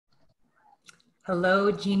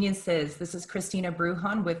Hello, geniuses. This is Christina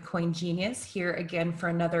Bruhan with Coin Genius here again for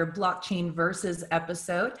another Blockchain Versus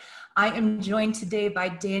episode. I am joined today by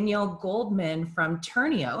Daniel Goldman from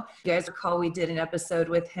Turneo. You guys recall we did an episode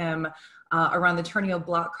with him around the Turneo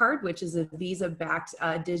Block Card, which is a Visa-backed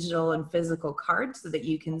digital and physical card so that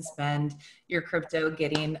you can spend your crypto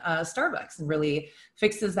getting Starbucks, and really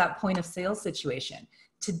fixes that point of sale situation.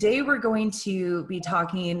 Today, we're going to be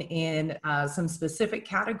talking in some specific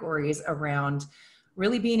categories around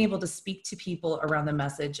really being able to speak to people around the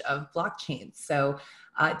message of blockchain. So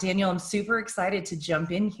Daniel, I'm super excited to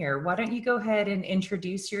jump in here. Why don't you go ahead and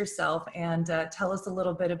introduce yourself and tell us a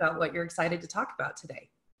little bit about what you're excited to talk about today?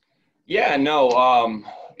 Yeah, no, I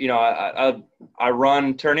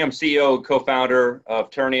run Turneo. I'm CEO, co-founder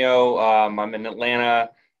of Turneo. I'm in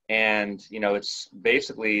Atlanta. And, it's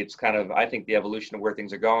kind of, I think, the evolution of where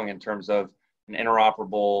things are going in terms of an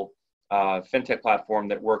interoperable fintech platform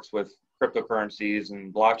that works with cryptocurrencies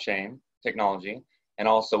and blockchain technology, and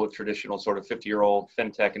also with traditional sort of 50-year-old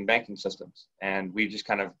fintech and banking systems. And we just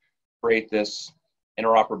kind of create this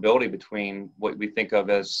interoperability between what we think of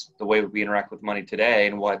as the way we interact with money today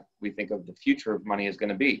and what we think of the future of money is going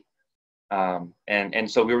to be.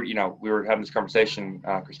 And so we were having this conversation,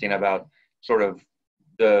 Christina, about sort of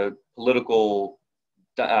the political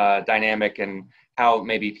dynamic and how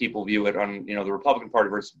maybe people view it on, the Republican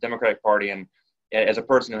Party versus the Democratic Party. And as a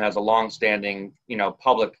person who has a long-standing,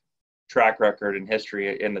 public track record and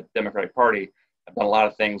history in the Democratic Party, I've done a lot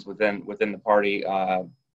of things within the party,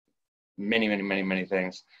 many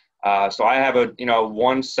things. So I have one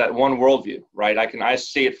worldview, right? I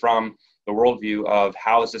see it from the worldview of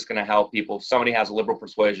how is this going to help people. If somebody has a liberal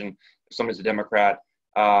persuasion, if somebody's a Democrat,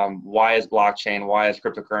 why is blockchain, why is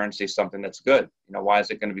cryptocurrency something that's good? Why is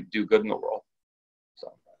it going to do good in the world?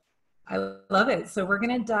 So I love it. So we're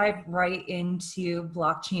going to dive right into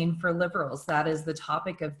blockchain for liberals. That is the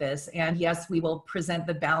topic of this. And yes, we will present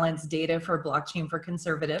the balanced data for blockchain for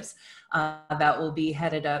conservatives. That will be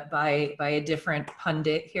headed up by a different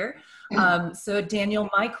pundit here. So Daniel,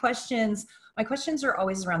 my questions are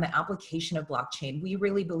always around the application of blockchain. We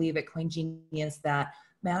really believe at Coin Genius that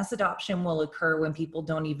mass adoption will occur when people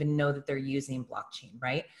don't even know that they're using blockchain,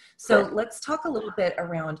 right? So let's talk a little bit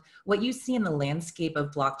around what you see in the landscape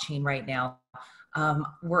of blockchain right now.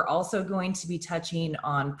 We're also going to be touching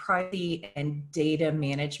on privacy and data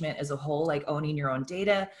management as a whole, like owning your own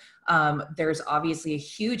data. There's obviously a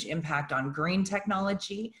huge impact on green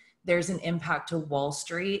technology. There's an impact to Wall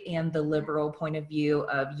Street and the liberal point of view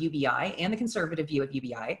of UBI and the conservative view of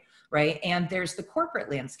UBI, right? And there's the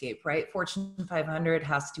corporate landscape, right? Fortune 500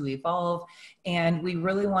 has to evolve. And we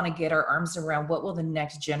really want to get our arms around what will the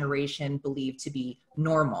next generation believe to be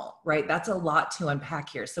normal, right? That's a lot to unpack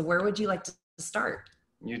here. So where would you like to start?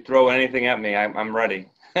 You throw anything at me, I'm ready.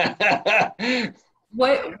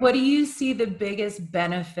 What do you see the biggest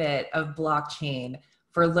benefit of blockchain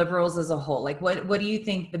for liberals as a whole? Like what do you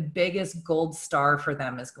think the biggest gold star for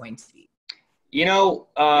them is going to be?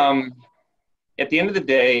 At the end of the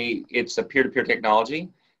day, it's a peer-to-peer technology.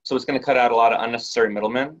 So it's going to cut out a lot of unnecessary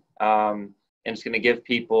middlemen. And it's going to give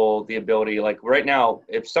people the ability, like right now,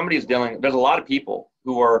 if somebody's there's a lot of people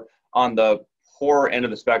who are on the poor end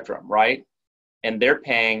of the spectrum, right? And they're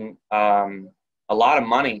paying a lot of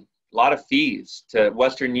money, a lot of fees to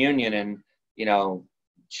Western Union and,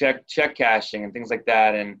 check cashing and things like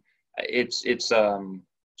that. And it's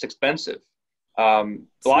expensive.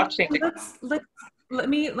 Blockchain. Let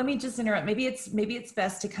me just interrupt. Maybe it's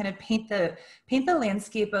best to kind of paint the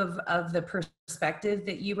landscape of the perspective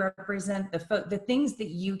that you represent, the things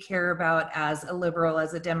that you care about as a liberal,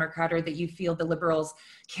 as a Democrat, or that you feel the liberals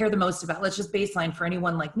care the most about. Let's just baseline for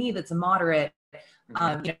anyone like me that's a moderate,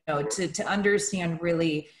 to understand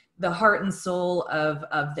really the heart and soul of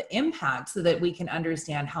the impact, so that we can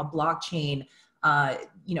understand how blockchain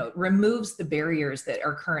removes the barriers that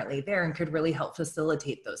are currently there and could really help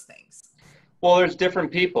facilitate those things. Well, there's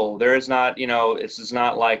different people. There is not, this is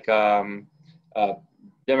not like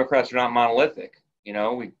Democrats are not monolithic.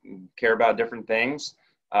 We care about different things.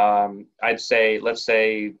 I'd say, let's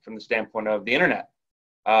say from the standpoint of the internet,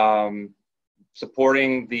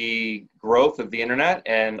 supporting the growth of the internet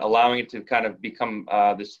and allowing it to kind of become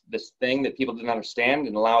this thing that people didn't understand,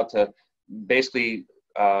 and allow it to basically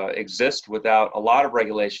exist without a lot of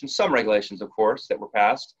regulations, some regulations, of course, that were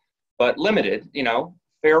passed, but limited,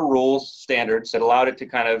 fair rules, standards that allowed it to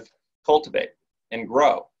kind of cultivate and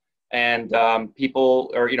grow. And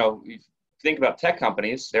people are, you think about tech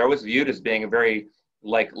companies, they're always viewed as being a very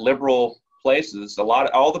liberal places.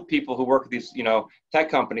 All the people who work at these, tech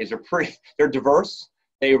companies are they're diverse.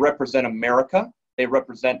 They represent America. They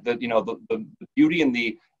represent the beauty and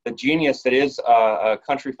the the genius that is a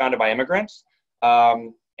country founded by immigrants.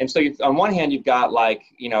 And so on one hand, you've got like,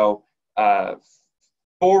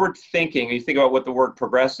 forward thinking. You think about what the word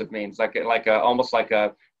progressive means, almost like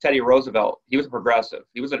a Teddy Roosevelt. He was a progressive.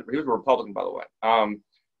 He was a Republican, by the way.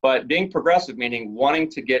 But being progressive, meaning wanting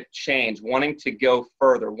to get change, wanting to go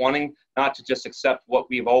further, wanting not to just accept what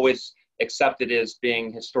we've always accepted as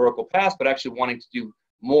being historical past, but actually wanting to do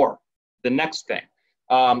more, the next thing.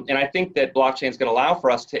 And I think that blockchain is going to allow for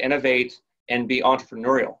us to innovate and be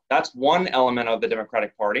entrepreneurial. That's one element of the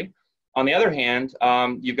Democratic Party. On the other hand,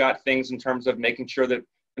 you've got things in terms of making sure that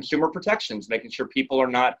consumer protections, making sure people are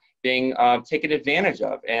not being taken advantage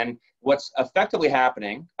of. And what's effectively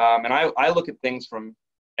happening, and I look at things from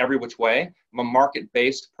every which way. I'm a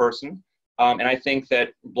market-based person. And I think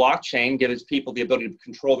that blockchain gives people the ability to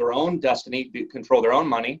control their own destiny, control their own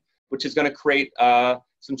money, which is going to create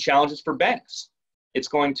some challenges for banks. It's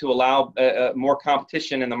going to allow more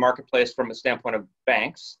competition in the marketplace from a standpoint of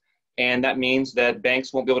banks. And that means that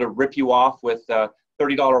banks won't be able to rip you off with a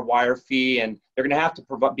 $30 wire fee, and they're going to have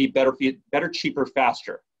to be better, cheaper,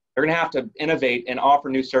 faster. They're going to have to innovate and offer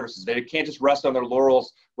new services. They can't just rest on their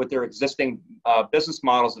laurels with their existing business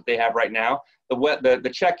models that they have right now.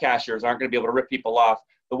 The check cashiers aren't going to be able to rip people off.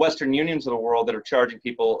 The Western Unions of the world that are charging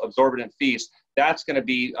people exorbitant fees, that's going to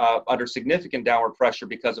be under significant downward pressure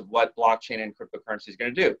because of what blockchain and cryptocurrency is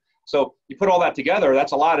going to do. So you put all that together,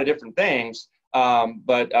 that's a lot of different things.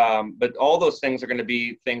 But all those things are going to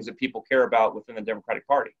be things that people care about within the Democratic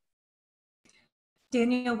Party.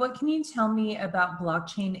 Daniel, what can you tell me about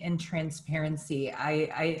blockchain and transparency?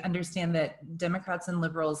 I understand that Democrats and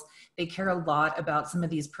liberals, they care a lot about some of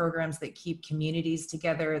these programs that keep communities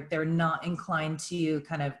together. They're not inclined to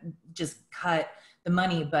kind of just cut the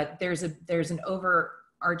money, but there's an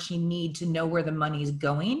overarching need to know where the money is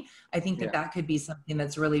going. I think that that could be something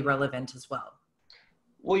that's really relevant as well.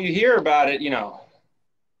 Well, you hear about it, you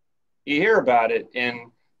hear about it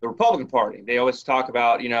in the Republican Party. They always talk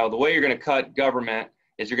about, the way you're going to cut government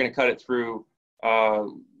is you're going to cut it through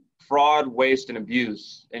fraud, waste, and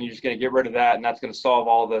abuse, and you're just going to get rid of that, and that's going to solve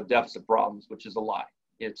all the deficit problems, which is a lie.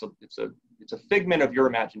 It's a figment of your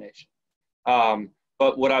imagination.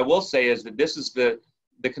 But what I will say is that this is the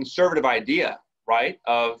conservative idea, right?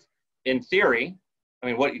 Of, in theory,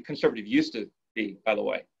 what conservative used to be, by the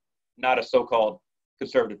way, not a so-called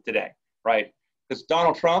conservative today, right? Because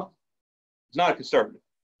Donald Trump is not a conservative.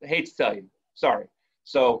 I hate to tell you, sorry.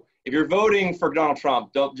 So if you're voting for Donald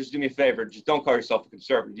Trump, don't just do me a favor, just don't call yourself a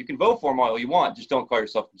conservative. You can vote for him all you want, just don't call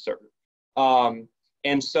yourself conservative.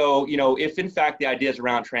 And so, if in fact the idea is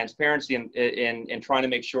around transparency and trying to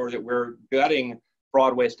make sure that we're gutting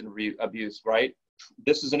fraud, waste, and abuse, right?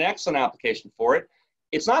 This is an excellent application for it.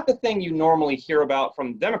 It's not the thing you normally hear about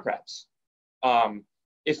from Democrats.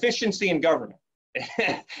 Efficiency in government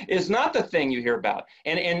is not the thing you hear about.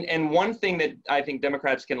 And one thing that I think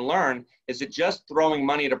Democrats can learn is that just throwing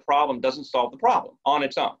money at a problem doesn't solve the problem on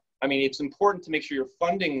its own. It's important to make sure you're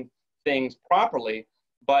funding things properly,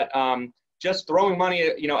 but just throwing money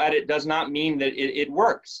at it does not mean that it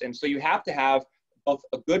works. And so you have to have both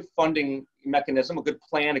a good funding mechanism, a good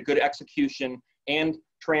plan, a good execution, and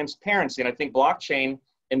transparency. And I think blockchain,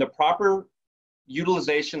 in the proper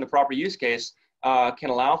utilization, the proper use case, can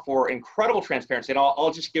allow for incredible transparency. And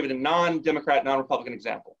I'll just give it a non-Democrat, non-Republican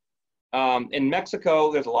example. In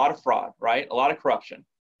Mexico, there's a lot of fraud, right? A lot of corruption.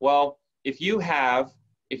 Well, if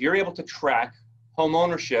you're able to track home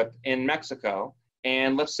ownership in Mexico,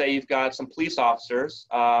 and let's say you've got some police officers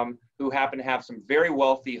who happen to have some very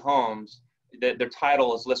wealthy homes that their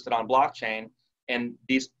title is listed on blockchain, and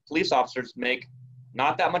these police officers make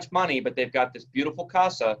not that much money, but they've got this beautiful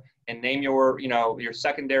casa, and name your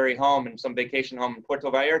secondary home and some vacation home in Puerto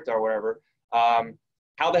Vallarta or wherever.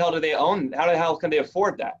 How the hell do they own? How the hell can they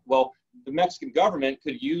afford that? Well, the Mexican government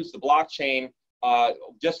could use the blockchain,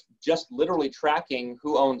 just literally tracking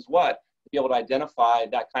who owns what, to be able to identify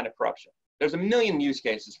that kind of corruption. There's a million use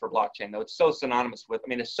cases for blockchain, though. It's so synonymous with,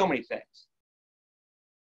 there's so many things.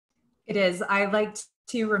 It is. I like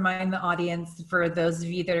to remind the audience, for those of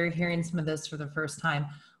you that are hearing some of this for the first time,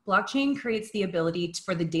 blockchain creates the ability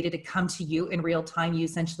for the data to come to you in real time. You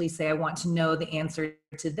essentially say, I want to know the answer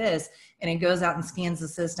to this, and it goes out and scans the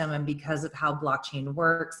system. And because of how blockchain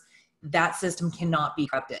works, that system cannot be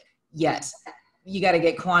corrupted yet. You got to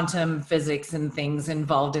get quantum physics and things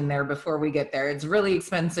involved in there before we get there. It's really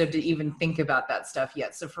expensive to even think about that stuff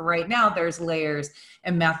yet. So for right now, there's layers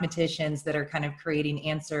and mathematicians that are kind of creating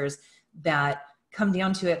answers that come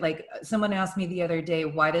down to it. Like someone asked me the other day,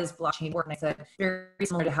 why does blockchain work? And I said, very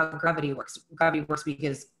similar to how gravity works. Gravity works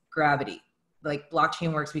because gravity. Like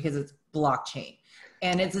blockchain works because it's blockchain.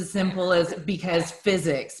 And it's as simple as because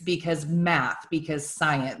physics, because math, because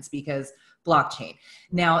science, because blockchain.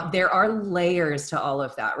 Now, there are layers to all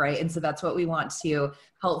of that, right? And so that's what we want to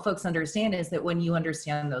help folks understand, is that when you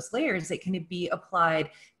understand those layers, it can be applied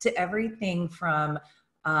to everything from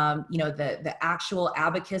the actual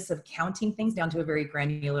abacus of counting things down to a very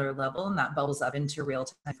granular level, and that bubbles up into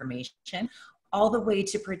real-time information, all the way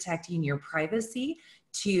to protecting your privacy,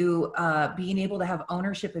 to being able to have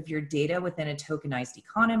ownership of your data within a tokenized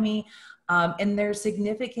economy. And there's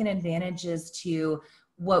significant advantages to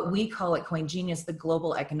what we call at CoinGenius, the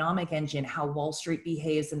global economic engine, how Wall Street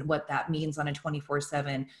behaves and what that means on a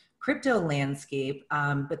 24/7 crypto landscape.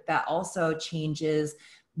 But that also changes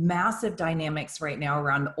massive dynamics right now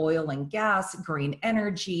around oil and gas, green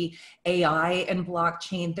energy, AI and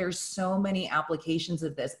blockchain. There's so many applications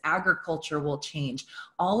of this. Agriculture will change.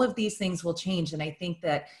 All of these things will change. And I think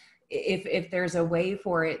that if there's a way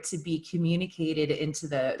for it to be communicated into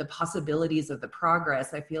the possibilities of the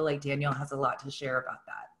progress, I feel like Daniel has a lot to share about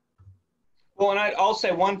that. Well, and I'll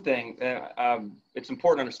say one thing. It's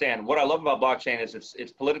important to understand. What I love about blockchain is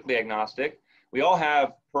it's politically agnostic. We all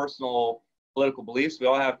have personal political beliefs. We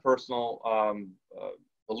all have personal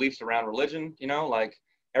beliefs around religion, like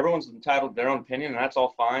everyone's entitled to their own opinion, and that's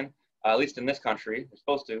all fine, at least in this country, they're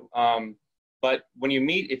supposed to. But when you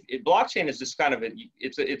meet, if blockchain is just kind of,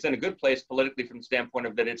 it's in a good place politically from the standpoint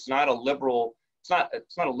of that it's not a liberal,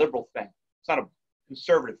 it's not a liberal thing. It's not a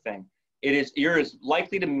conservative thing. You're as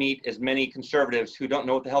likely to meet as many conservatives who don't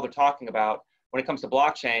know what the hell they're talking about when it comes to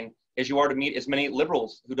blockchain as you are to meet as many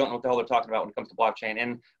liberals who don't know what the hell they're talking about when it comes to blockchain.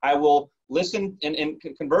 And I will listen, and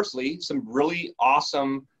conversely, some really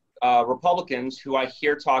awesome Republicans who I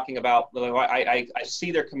hear talking about, I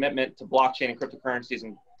see their commitment to blockchain and cryptocurrencies,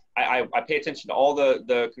 and I pay attention to all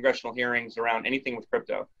the congressional hearings around anything with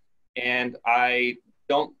crypto. And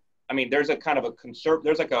there's a kind of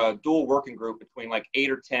there's like a dual working group between like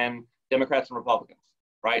 8 or 10 Democrats and Republicans,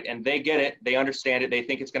 right? And they get it, they understand it, they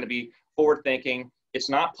think it's going to be forward thinking. It's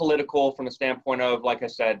not political from the standpoint of, like I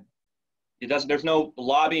said, there's no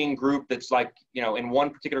lobbying group that's like, in one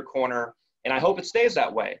particular corner. And I hope it stays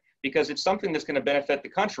that way, because it's something that's going to benefit the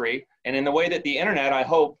country. And in the way that the internet, I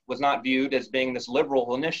hope, was not viewed as being this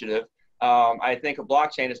liberal initiative, I think of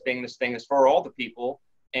blockchain as being this thing that's for all the people.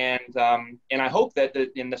 And I hope that,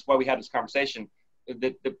 and that's why we had this conversation,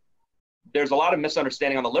 that there's a lot of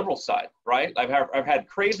misunderstanding on the liberal side, right? I've had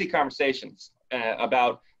crazy conversations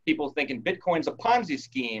about people thinking Bitcoin's a Ponzi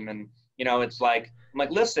scheme, and it's like, I'm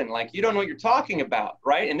like, listen, like, you don't know what you're talking about,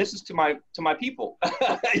 right? And this is to my people,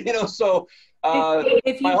 So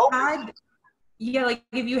if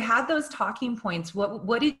you had those talking points, what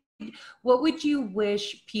would you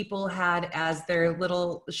wish people had as their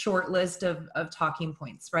little short list of talking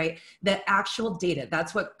points, right? The actual data.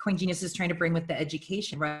 That's what CoinGenius is trying to bring with the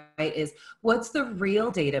education, right? Is what's the real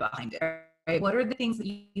data behind it, right? What are the things that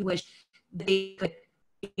you wish they could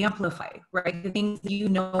amplify, right? The things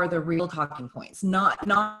that are the real talking points, not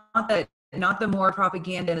the more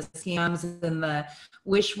propaganda and the scams and the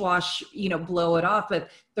wish-wash, blow it off,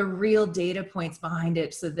 but the real data points behind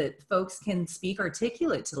it, so that folks can speak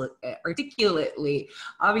articulately.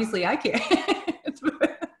 Obviously, I can't.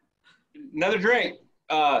 Another drink.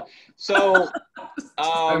 So,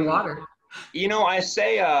 water. I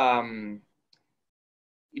say,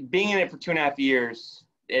 being in it for 2.5 years,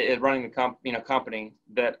 running the company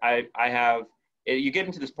that I have, you get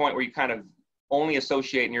into this point where you kind of only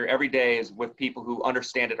associate in your everyday is with people who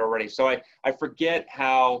understand it already. So I forget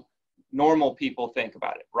how normal people think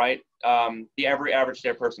about it, right? The average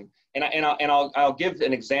day person. And I'll give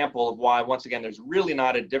an example of why, once again, there's really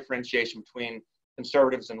not a differentiation between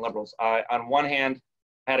conservatives and liberals. On one hand,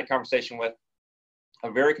 I had a conversation with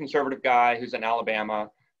a very conservative guy who's in Alabama,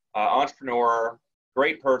 entrepreneur,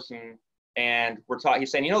 great person. And he's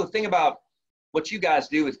saying, the thing about what you guys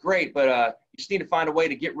do is great, but you just need to find a way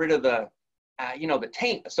to get rid of the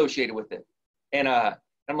taint associated with it. And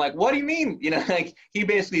I'm like, what do you mean? Like, he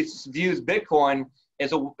basically views Bitcoin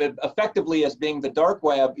as effectively as being the dark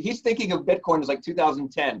web. He's thinking of Bitcoin as like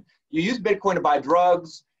 2010. You use Bitcoin to buy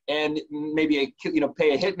drugs and maybe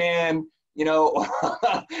pay a hitman,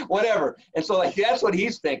 whatever. And so like that's what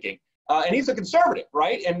he's thinking. And he's a conservative,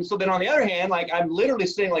 right? And so then on the other hand, like, I'm literally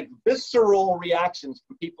seeing like visceral reactions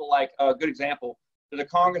from people, like a good example, there's a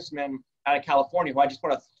congressman out of California who I just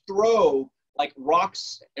want to throw like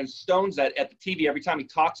rocks and stones at the TV every time he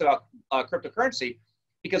talks about cryptocurrency,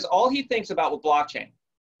 because all he thinks about with blockchain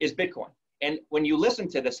is Bitcoin. And when you listen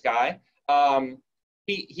to this guy,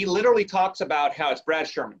 he literally talks about how it's Brad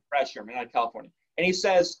Sherman out of California. And he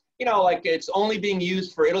says, you know, like it's only being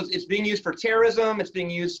used for, it's being used for terrorism, it's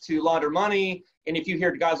being used to launder money. And if you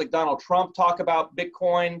hear guys like Donald Trump talk about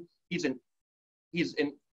Bitcoin, he's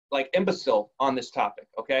like imbecile on this topic,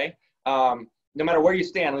 okay? No matter where you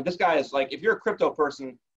stand, like this guy is like, if you're a crypto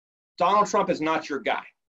person, Donald Trump is not your guy.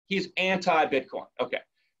 He's anti-Bitcoin, okay?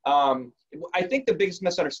 I think the biggest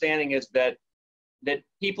misunderstanding is that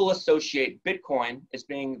people associate Bitcoin as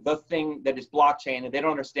being the thing that is blockchain, and they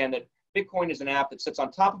don't understand that Bitcoin is an app that sits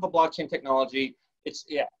on top of a blockchain technology.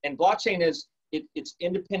 And blockchain it's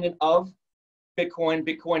independent of Bitcoin.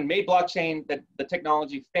 Bitcoin made blockchain, the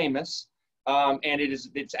technology, famous, and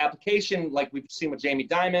its application, like we've seen with Jamie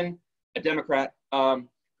Dimon, a Democrat,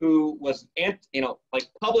 who was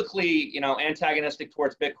publicly antagonistic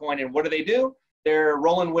towards Bitcoin. And what do? They're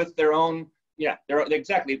rolling with their own. Yeah, they're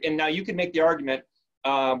exactly. And now you can make the argument,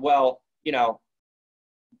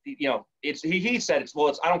 he said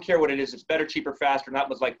I don't care what it is. It's better, cheaper, faster. And that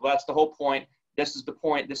was like, well, that's the whole point. This is the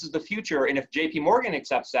point. This is the future. And if JP Morgan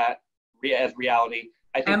accepts that as reality,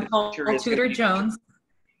 I think Paul Tudor Jones.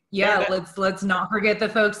 Yeah, let's not forget the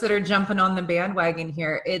folks that are jumping on the bandwagon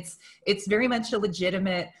here. It's very much a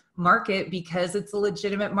legitimate market because it's a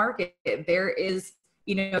legitimate market. There is,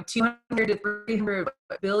 $200 to $300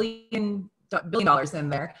 billion in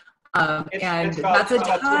there. And that's a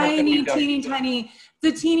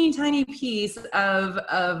teeny tiny piece of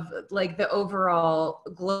like the overall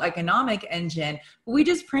global economic engine. We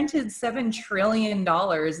just printed $7 trillion.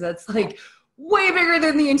 That's like way bigger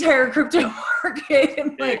than the entire crypto market.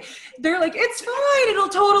 And like, they're like, it's fine. It'll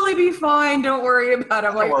totally be fine. Don't worry about it.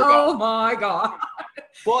 I'm like, oh my God.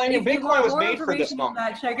 Well, I mean, Bitcoin was made for this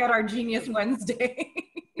moment. Check out our Genius Wednesday.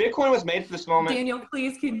 Bitcoin was made for this moment. Daniel,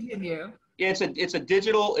 please continue. It's a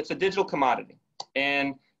digital commodity.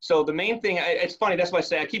 And so the main thing, it's funny, that's why I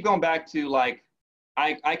say, I keep going back to like,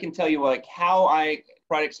 I can tell you like how I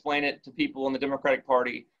try to explain it to people in the Democratic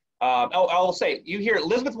Party. I'll say, you hear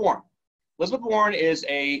Elizabeth Warren. Elizabeth Warren is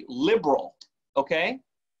a liberal, okay?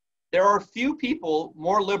 There are few people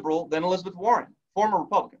more liberal than Elizabeth Warren, former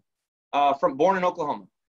Republican, born in Oklahoma.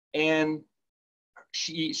 And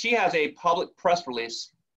she has a public press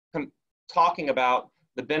release talking about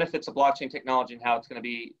the benefits of blockchain technology and how it's going to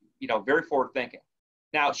be, very forward thinking.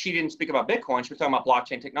 Now, she didn't speak about Bitcoin. She was talking about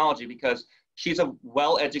blockchain technology because she's a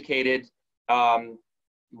well-educated,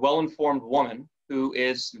 well-informed woman who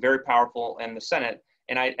is very powerful in the Senate.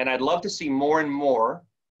 And I'd love to see more and more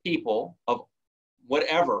people of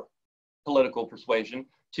whatever political persuasion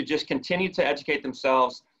to just continue to educate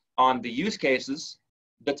themselves on the use cases,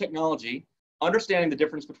 the technology, understanding the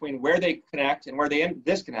difference between where they connect and where they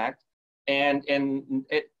disconnect, and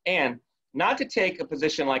not to take a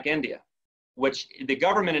position like India, which the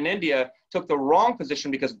government in India took the wrong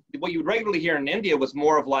position, because what you would regularly hear in India was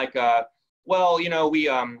more of like,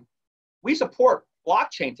 we support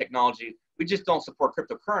blockchain technology, we just don't support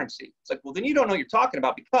cryptocurrency. It's like, well, then you don't know what you're talking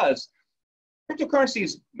about, because cryptocurrency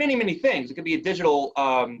is many, many things. It could be a digital,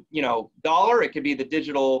 dollar. It could be the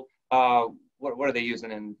digital, what are they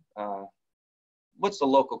using in, what's the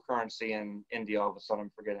local currency in India? All of a sudden,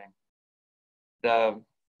 I'm forgetting. I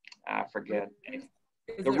forget.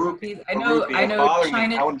 The rupee. I know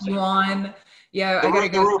China's yuan. Yeah, I gotta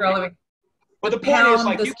go through all of it. But the point is,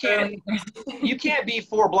 like, you can't be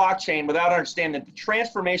for blockchain without understanding that the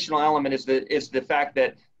transformational element is the fact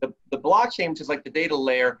that the blockchain, which is like the data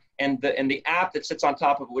layer, and the app that sits on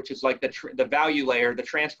top of it, which is like the value layer, the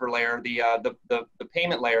transfer layer, the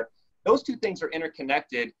payment layer. Those two things are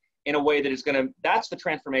interconnected in a way that is that's the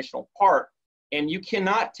transformational part, and you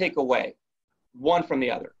cannot take away one from the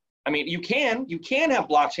other. I mean, you can have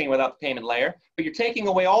blockchain without the payment layer, but you're taking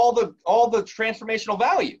away all the transformational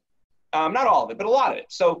value. Not all of it, but a lot of it.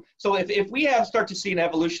 So if we start to see an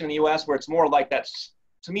evolution in the U.S. where it's more like that,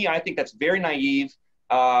 to me, I think that's very naive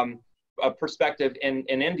perspective in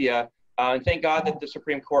India. And thank God that the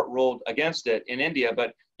Supreme Court ruled against it in India.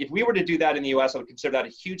 But if we were to do that in the U.S., I would consider that a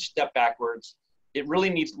huge step backwards.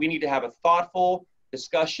 We need to have a thoughtful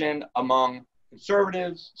discussion among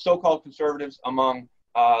conservatives, so-called conservatives, among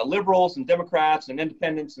liberals and Democrats and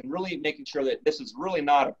independents, and really making sure that this is really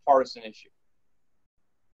not a partisan issue.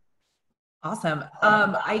 Awesome.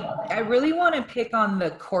 I really want to pick on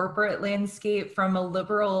the corporate landscape from a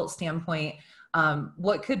liberal standpoint.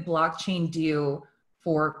 What could blockchain do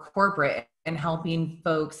for corporate and helping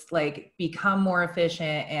folks like become more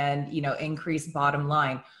efficient and, increase bottom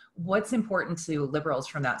line? What's important to liberals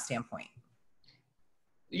from that standpoint?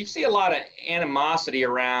 You see a lot of animosity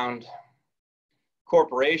around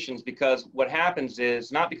corporations, because what happens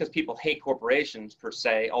is, not because people hate corporations per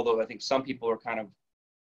se, although I think some people are kind of,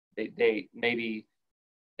 they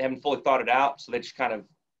haven't fully thought it out, so they just kind of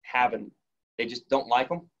they just don't like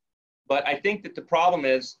them. But I think that the problem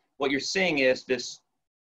is what you're seeing is this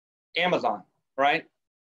Amazon, right?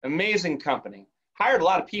 Amazing company, hired a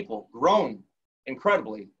lot of people, grown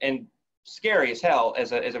incredibly, and scary as hell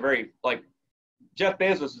as a very, like, Jeff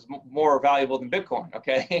Bezos is more valuable than Bitcoin,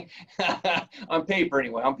 okay? On paper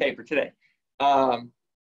anyway, on paper today.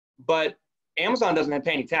 But Amazon doesn't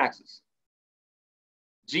pay any taxes.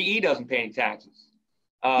 GE doesn't pay any taxes.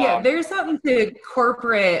 Yeah, there's something to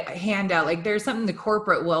corporate handout, like there's something to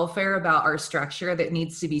corporate welfare about our structure that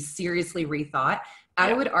needs to be seriously rethought.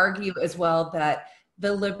 I would argue as well that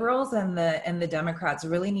the liberals and the Democrats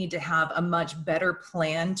really need to have a much better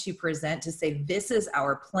plan to present, to say, this is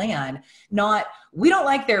our plan, not, we don't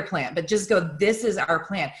like their plan, but just go, this is our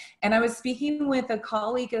plan. And I was speaking with a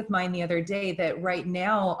colleague of mine the other day that right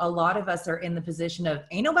now, a lot of us are in the position of,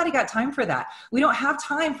 ain't nobody got time for that. We don't have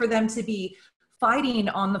time for them to be fighting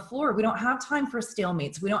on the floor. We don't have time for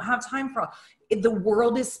stalemates. We don't have time for, the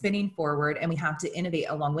world is spinning forward and we have to innovate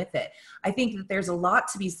along with it. I think that there's a lot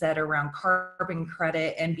to be said around carbon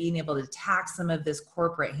credit and being able to tax some of this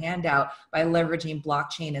corporate handout by leveraging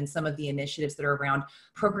blockchain and some of the initiatives that are around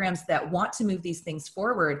programs that want to move these things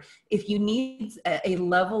forward. If you need a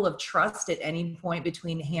level of trust at any point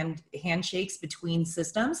between handshakes between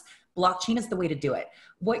systems, blockchain is the way to do it.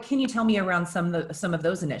 What can you tell me around some of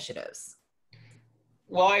those initiatives?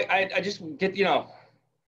 Well, I just get,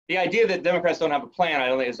 the idea that Democrats don't have a plan, I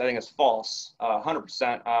think it's false,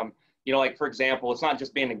 100%. Like, for example, it's not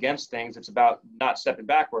just being against things, it's about not stepping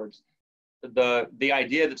backwards. The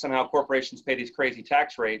idea that somehow corporations pay these crazy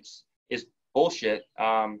tax rates is bullshit.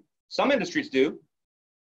 Some industries do.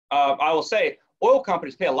 I will say oil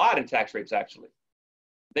companies pay a lot in tax rates, actually.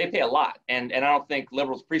 They pay a lot, and I don't think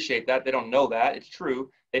liberals appreciate that. They don't know that. It's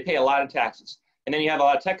true. They pay a lot in taxes. And then you have a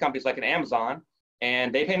lot of tech companies like an Amazon,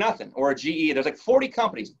 and they pay nothing, or a GE. There's like 40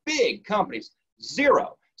 companies, big companies,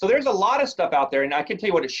 zero. So there's a lot of stuff out there, and I can tell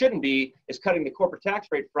you what it shouldn't be is cutting the corporate tax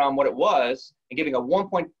rate from what it was and giving a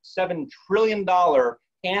 $1.7 trillion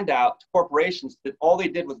handout to corporations that all they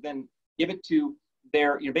did was then give it to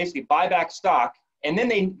their, basically buy back stock, and then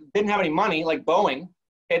they didn't have any money, like Boeing.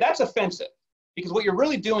 Okay, that's offensive, because what you're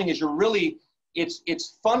really doing is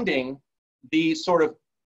it's funding the sort of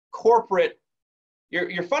corporate,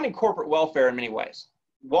 you're funding corporate welfare in many ways.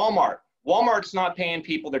 Walmart's not paying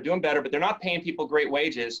people. They're doing better, but they're not paying people great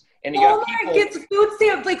wages. And you got people, gets food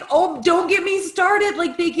stamps. Like, oh, don't get me started.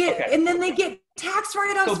 Like they get, and then they get tax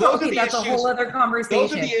write-offs. So okay, that's a whole other conversation.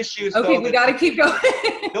 Those are the issues. Okay, we got to keep going.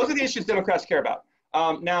 Those are the issues Democrats care about.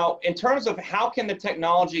 Now, in terms of how can the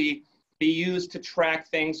technology be used to track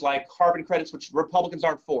things like carbon credits, which Republicans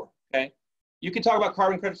aren't for, okay? You can talk about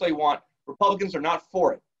carbon credits all you want. Republicans are not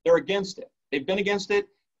for it. They're against it. They've been against it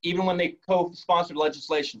even when they co-sponsored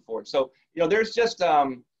legislation for it. So, there's just,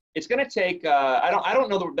 it's going to take, I don't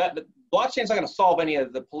know that the blockchain's not going to solve any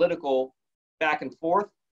of the political back and forth,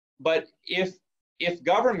 but if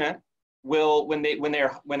government will, when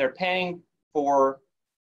they're paying for,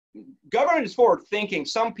 government is forward thinking.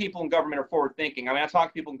 Some people in government are forward thinking. I mean, I talk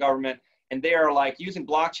to people in government and they are like using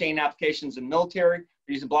blockchain applications in military,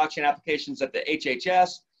 they're using blockchain applications at the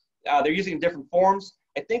HHS, they're using different forms.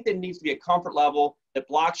 I think there needs to be a comfort level that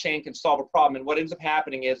blockchain can solve a problem. And what ends up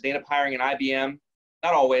happening is they end up hiring an IBM,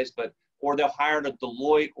 not always, or they'll hire a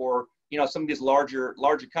Deloitte or, some of these larger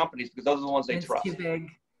companies because those are the ones they trust. Too big.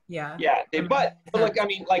 Yeah. Yeah. But I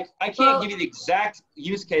can't give you the exact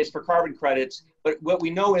use case for carbon credits, but what we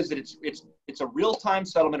know is that it's a real-time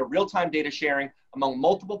settlement, a real-time data sharing among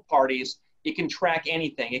multiple parties. It can track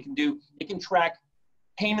anything. It can track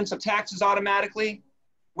payments of taxes automatically.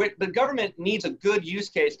 The government needs a good use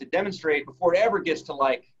case to demonstrate before it ever gets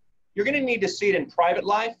to you're going to need to see it in private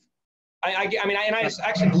life. I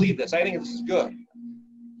actually believe this. I think this is good.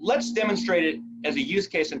 Let's demonstrate it as a use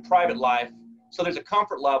case in private life so there's a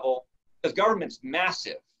comfort level, because government's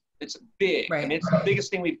massive. It's big. Right. I mean, it's the biggest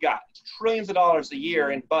thing we've got. It's trillions of dollars a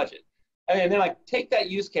year in budget. And then take that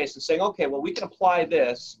use case and saying, okay, well, we can apply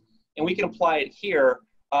this and we can apply it here.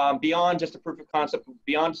 Beyond just a proof of concept,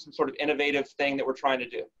 beyond some sort of innovative thing that we're trying to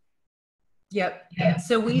do. Yep.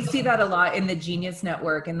 So we see that a lot in the Genius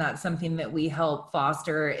Network, and that's something that we help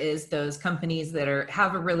foster is those companies that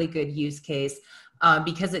have a really good use case,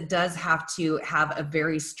 because it does have to have a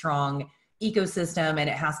very strong ecosystem and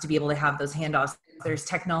it has to be able to have those handoffs. There's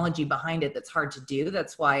technology behind it that's hard to do.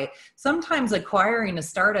 That's why sometimes acquiring a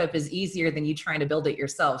startup is easier than you trying to build it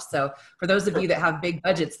yourself. So for those of you that have big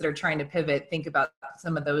budgets that are trying to pivot, think about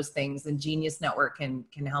some of those things, and Genius Network can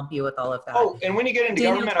help you with all of that. Oh, and when you get into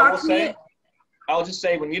government, I'll just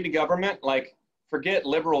say, when you get into government, forget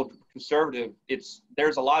liberal conservative,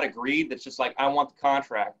 there's a lot of greed that's just like, I want the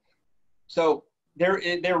contract. So there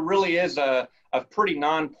really is a pretty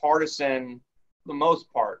nonpartisan, for the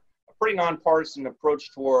most part, a pretty nonpartisan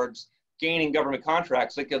approach towards gaining government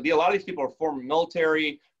contracts. Like a lot of these people are former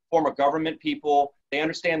military, former government people. They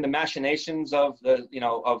understand the machinations of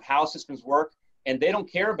of how systems work, and they don't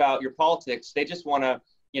care about your politics. They just want to,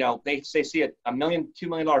 they see a $1 million, $2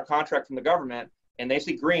 million contract from the government, and they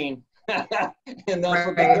see green, and that's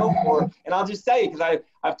what they go for. And I'll just tell you, because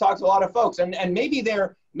I've talked to a lot of folks, and maybe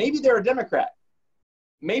they're a Democrat,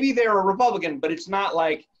 maybe they're a Republican, but it's not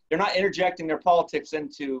like they're not interjecting their politics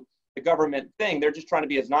into the government thing. They're just trying to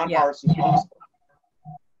be as nonpartisan as possible.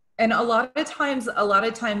 And a lot of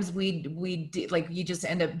times we like, you just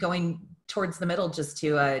end up going towards the middle just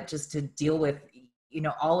to deal with,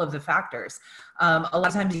 all of the factors. A lot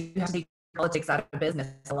of times you have to take politics out of business.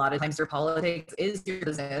 A lot of times your politics is your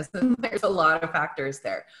business, and there's a lot of factors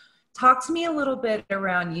there. Talk to me a little bit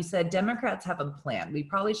around, you said Democrats have a plan. We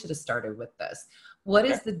probably should have started with this. What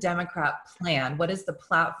is the Democrat plan? What is the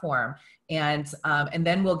platform? And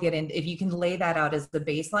then we'll get in, if you can lay that out as the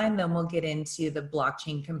baseline, then we'll get into the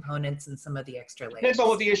blockchain components and some of the extra layers. Depends on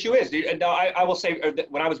what the issue is. And I will say,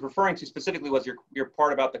 what I was referring to specifically was your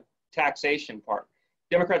part about the taxation part.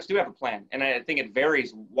 Democrats do have a plan, and I think it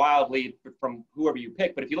varies wildly from whoever you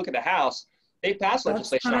pick. But if you look at the House, they passed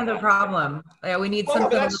legislation. That's kind of the problem. We need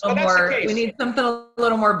something a little more. We need something a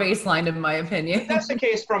little more baseline, in my opinion. That's the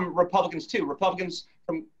case from Republicans too. Republicans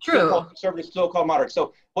from so-called conservatives, so-called moderates.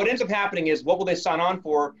 So what ends up happening is, what will they sign on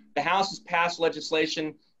for? The House has passed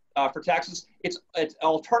legislation for taxes. It's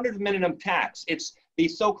alternative minimum tax. It's the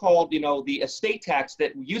so-called, the estate tax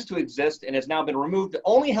that used to exist and has now been removed to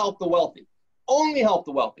only help the wealthy. Only help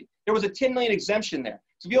the wealthy. There was a $10 million exemption there.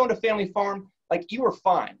 So if you owned a family farm, like, you were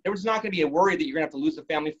fine. There was not going to be a worry that you're going to have to lose the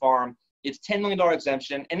family farm. It's $10 million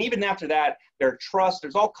exemption. And even after that, there are trusts.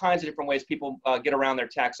 There's all kinds of different ways people get around their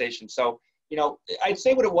taxation. So, I'd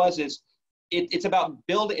say what it was is, it's about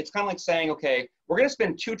building. It's kind of like saying, okay, we're going to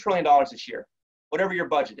spend $2 trillion this year, whatever your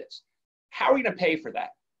budget is. How are we going to pay for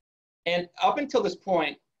that? And up until this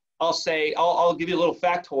point, I'll give you a little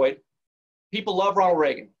factoid. People love Ronald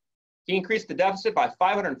Reagan. He increased the deficit by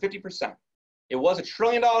 550%. It was $1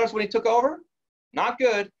 trillion when he took over. Not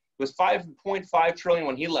good. It was 5.5 trillion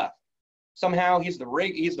when he left. Somehow he's the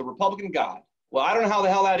Republican god. Well, I don't know how the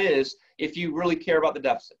hell that is if you really care about the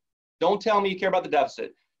deficit. Don't tell me you care about the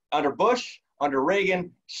deficit. Under Bush, under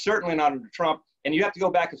Reagan, certainly not under Trump. And you have to go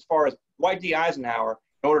back as far as Dwight D. Eisenhower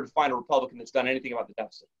in order to find a Republican that's done anything about the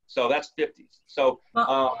deficit. So that's 50s. So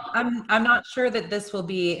I'm not sure that this will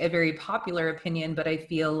be a very popular opinion, but I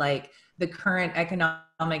feel like the current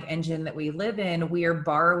economic engine that we live in, we are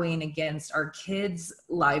borrowing against our kids'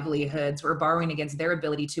 livelihoods. We're borrowing against their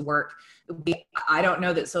ability to work. I don't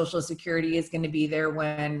know that Social Security is going to be there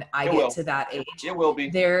when I get to that age. It will be.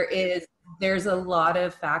 There's a lot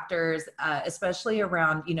of factors, especially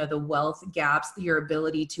around, the wealth gaps, your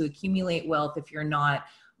ability to accumulate wealth if you're not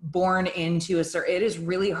born into it is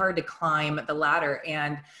really hard to climb the ladder.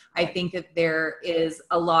 And I think that there's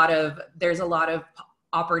a lot of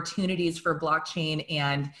opportunities for blockchain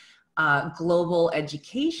and global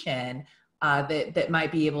education that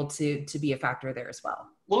might be able to be a factor there as well.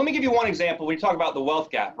 Well, let me give you one example. When you talk about the wealth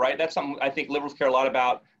gap, right? That's something I think liberals care a lot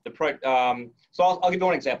about. So I'll give you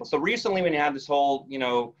one example. So recently, when you had this whole,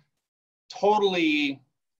 totally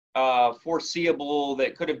foreseeable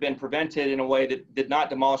that could have been prevented in a way that did not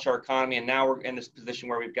demolish our economy, and now we're in this position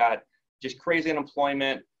where we've got just crazy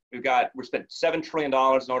unemployment. We spent $7 trillion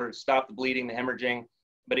in order to stop the bleeding, the hemorrhaging,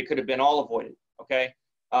 but it could have been all avoided. Okay,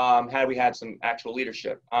 had we had some actual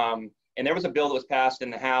leadership. And there was a bill that was passed in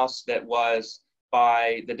the House that was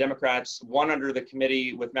by the Democrats, one under the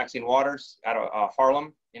committee with Maxine Waters out of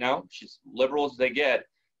Harlem. She's liberal as they get.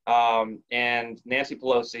 And Nancy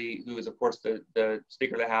Pelosi, who is, of course, the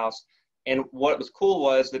Speaker of the House. And what was cool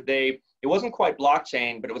was that it wasn't quite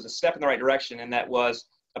blockchain, but it was a step in the right direction. And that was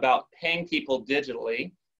about paying people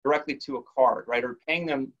digitally directly to a card, right? Or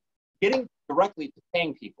getting directly to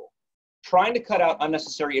paying people, trying to cut out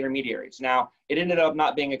unnecessary intermediaries. Now, it ended up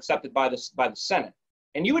not being accepted by the Senate.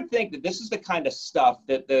 And you would think that this is the kind of stuff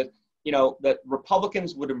that that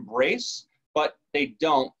Republicans would embrace, but they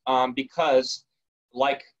don't, because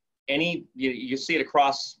like you see it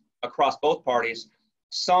across both parties.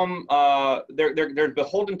 They're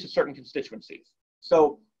beholden to certain constituencies.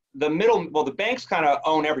 So the banks kind of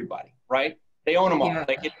own everybody, right? They own them all. Yeah.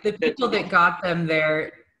 The people that got them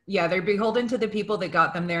there, they're beholden to the people that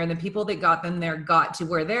got them there, and the people that got them there got to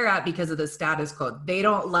where they're at because of the status quo. They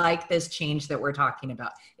don't like this change that we're talking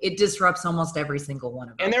about. It disrupts almost every single one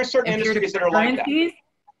of them. And there are certain industries that are like that.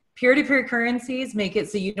 Peer-to-peer currencies make it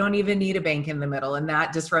so you don't even need a bank in the middle, and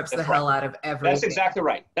that disrupts the hell out of everything. That's exactly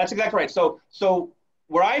right. That's exactly right. So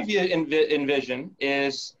where I envision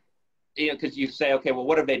is, because you say, okay, well,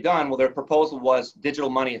 what have they done? Well, their proposal was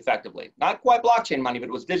digital money effectively. Not quite blockchain money, but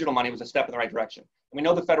it was digital money. It was a step in the right direction. And we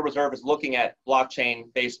know the Federal Reserve is looking at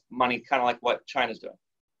blockchain-based money, kind of like what China's doing.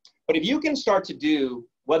 But if you can start to do,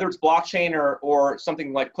 whether it's blockchain or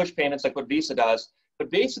something like push payments, like what Visa does, but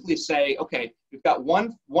basically say, okay, we've got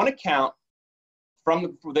one account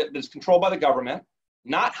that's controlled by the government,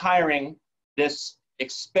 not hiring this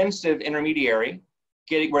expensive intermediary,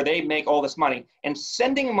 where they make all this money, and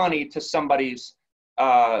sending money to somebody's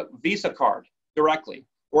Visa card directly,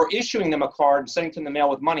 or issuing them a card and sending it to them in the mail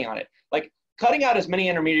with money on it. Like, cutting out as many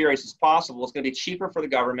intermediaries as possible is going to be cheaper for the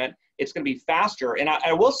government. It's going to be faster. And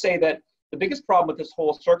I will say that the biggest problem with this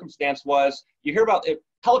whole circumstance was, you hear about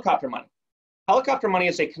helicopter money. Helicopter money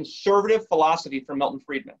is a conservative philosophy from Milton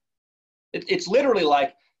Friedman. It's literally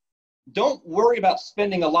like, don't worry about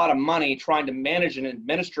spending a lot of money trying to manage and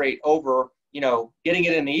administrate over, getting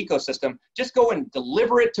it in the ecosystem. Just go and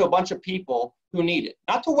deliver it to a bunch of people who need it.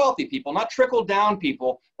 Not to wealthy people, not trickle down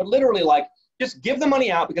people, but literally like, just give the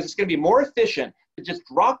money out, because it's going to be more efficient to just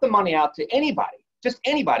drop the money out to anybody, just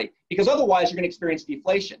anybody, because otherwise you're going to experience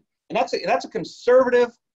deflation. And that's a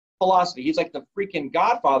conservative philosophy. He's like the freaking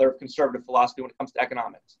godfather of conservative philosophy when it comes to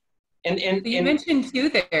economics. And you mentioned too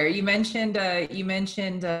there. You mentioned the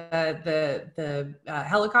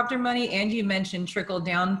helicopter money, and you mentioned trickle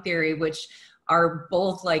down theory, which are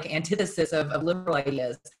both like antithesis of liberal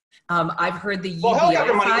ideas. I've heard the UBI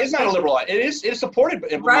helicopter money is not a liberal. It is supported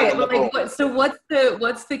by right. liberal. So what's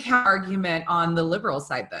the counter argument on the liberal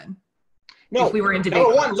side then? No, if we were in debate.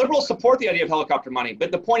 Number one, liberals support the idea of helicopter money,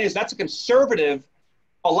 but the point is that's a conservative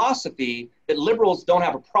philosophy that liberals don't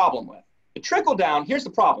have a problem with. The trickle down, here's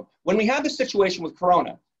the problem. When we had this situation with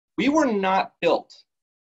Corona, we were not built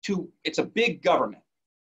to, it's a big government.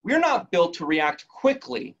 We're not built to react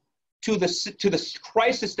quickly to the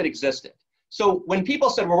crisis that existed. So when people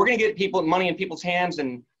said, well, we're going to get money in people's hands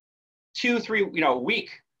in 2-3, a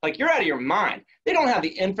week, like, you're out of your mind. They don't have the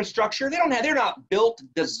infrastructure. They're not built,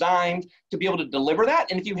 designed to be able to deliver that.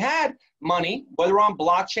 And if you had money, whether on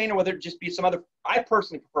blockchain or whether it just be some other, I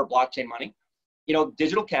personally prefer blockchain money,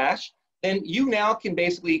 digital cash, then you now can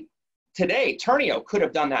basically, today, Turnio could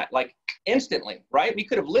have done that like instantly, right? We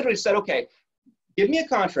could have literally said, okay, give me a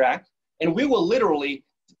contract and we will literally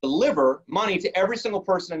deliver money to every single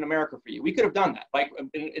person in America for you. We could have done that. Like,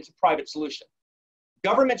 it's a private solution.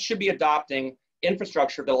 Government should be adopting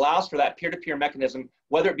infrastructure that allows for that peer-to-peer mechanism,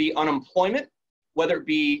 whether it be unemployment, whether it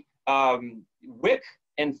be WIC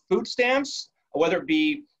and food stamps, or whether it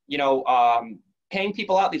be, paying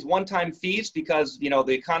people out these one-time fees because, the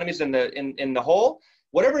economy's in the hole.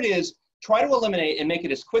 Whatever it is, try to eliminate and make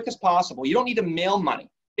it as quick as possible. You don't need to mail money.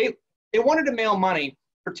 They wanted to mail money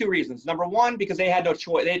for two reasons. Number one, because they had no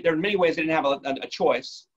choice. There are many ways they didn't have a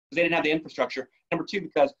choice, because they didn't have the infrastructure. Number two,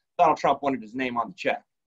 because Donald Trump wanted his name on the check.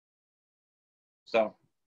 So,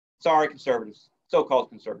 sorry, conservatives, so-called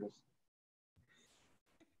conservatives.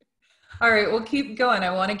 All right, we'll keep going. I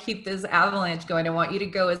want to keep this avalanche going. I want you to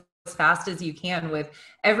go as fast as you can with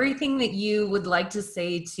everything that you would like to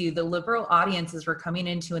say to the liberal audience as we're coming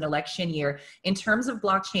into an election year. In terms of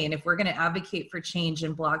blockchain, if we're going to advocate for change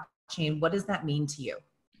in blockchain, what does that mean to you?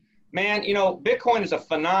 Man, Bitcoin is a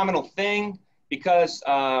phenomenal thing because,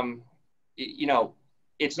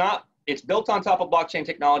 it's built on top of blockchain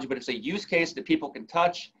technology, but it's a use case that people can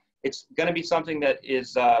touch. It's going to be something that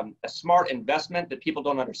is a smart investment that people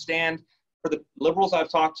don't understand. For the liberals I've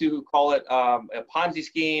talked to who call it a Ponzi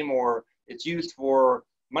scheme, or it's used for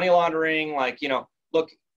money laundering, look,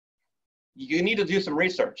 you need to do some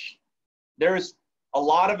research. There's a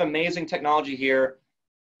lot of amazing technology here.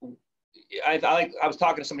 I was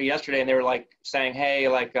talking to somebody yesterday and they were like saying, hey,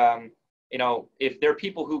 if there are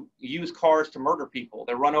people who use cars to murder people,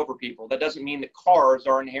 they run over people, that doesn't mean that cars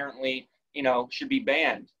are inherently, should be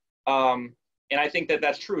banned. And I think that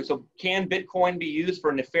that's true. So can Bitcoin be used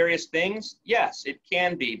for nefarious things? Yes, it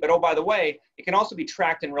can be. But oh, by the way, it can also be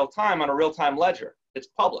tracked in real time on a real-time ledger. It's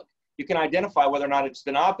public. You can identify whether or not it's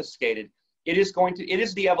been obfuscated. It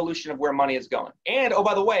is the evolution of where money is going. And oh,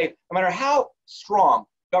 by the way, no matter how strong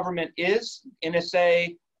government is,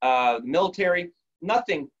 NSA, military,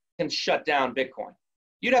 nothing can shut down Bitcoin.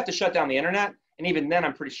 You'd have to shut down the internet, and even then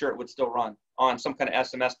I'm pretty sure it would still run on some kind of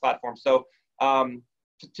SMS platform. So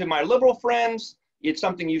to my liberal friends, it's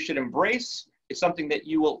something you should embrace. It's something that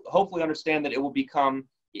you will hopefully understand that it will become,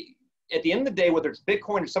 at the end of the day, whether it's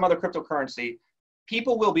Bitcoin or some other cryptocurrency,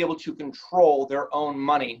 people will be able to control their own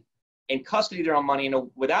money and custody their own money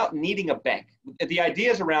without needing a bank. the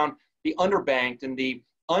ideas around the underbanked and the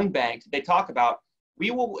unbanked, they talk about,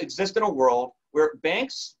 we will exist in a world where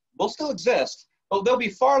banks will still exist, but they'll be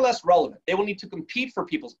far less relevant. They will need to compete for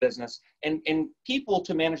people's business, and people,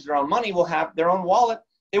 to manage their own money, will have their own wallet.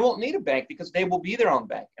 They won't need a bank because they will be their own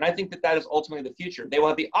bank. And I think that that is ultimately the future. They will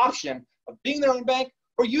have the option of being their own bank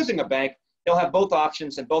or using a bank. They'll have both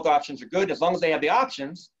options, and both options are good. As long as they have the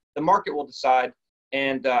options, the market will decide.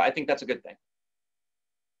 And I think that's a good thing.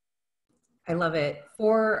 I love it.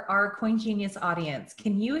 For our CoinGenius audience,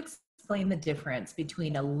 can you explain the difference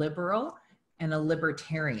between a liberal and a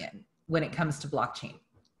libertarian when it comes to blockchain?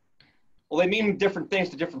 Well, they mean different things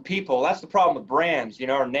to different people. That's the problem with brands, you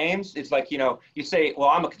know, or names. It's like, you know, you say, well,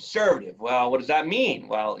 I'm a conservative. Well, what does that mean?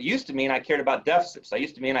 Well, it used to mean I cared about deficits. I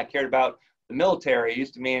used to mean I cared about the military. It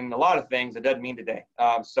used to mean a lot of things it doesn't mean today.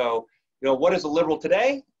 So, you know, what is a liberal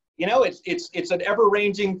today? You know, it's an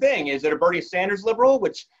ever-ranging thing. Is it a Bernie Sanders liberal,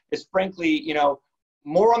 which is frankly, you know,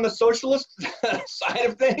 more on the socialist side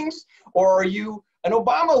of things? Or are you an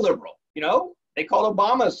Obama liberal? You know, they call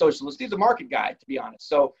Obama a socialist. He's a market guy, to be honest.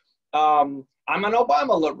 So I'm an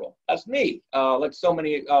Obama liberal. That's me, like so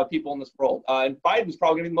many people in this world. And Biden's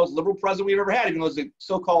probably going to be the most liberal president we've ever had, even though he's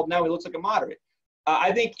so-called, now he looks like a moderate.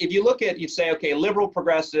 I think if you look at, you say, okay, liberal,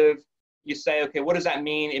 progressive, you say, okay, what does that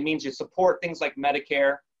mean? It means you support things like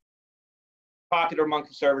Medicare, popular among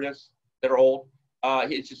conservatives that are old.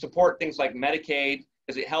 You support things like Medicaid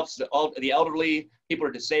because it helps the elderly, people who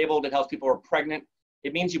are disabled, it helps people who are pregnant.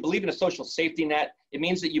 It means you believe in a social safety net. It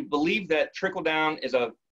means that you believe that trickle down is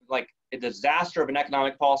a disaster of an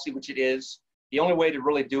economic policy, which it is. The only way to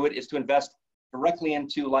really do it is to invest directly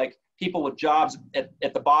into like people with jobs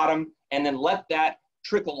at the bottom and then let that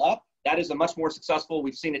trickle up. That is a much more successful,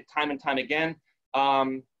 we've seen it time and time again.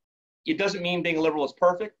 It doesn't mean being a liberal is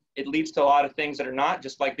perfect. It leads to a lot of things that are not,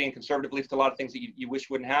 just like being conservative leads to a lot of things that you wish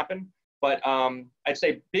wouldn't happen. But I'd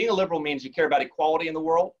say being a liberal means you care about equality in the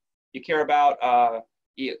world. You care about,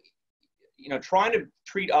 you know, trying to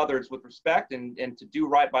treat others with respect and to do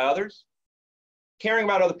right by others, caring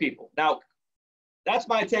about other people. Now, that's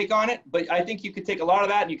my take on it, but I think you could take a lot of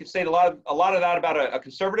that and you could say a lot of that about a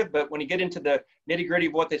conservative, but when you get into the nitty-gritty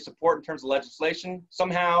of what they support in terms of legislation,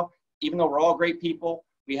 somehow, even though we're all great people,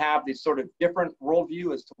 we have this sort of different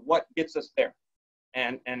worldview as to what gets us there.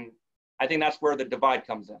 And I think that's where the divide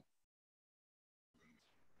comes in.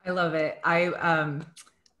 I love it.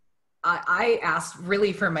 I asked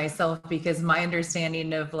really for myself because my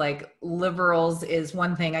understanding of like liberals is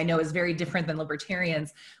one thing I know is very different than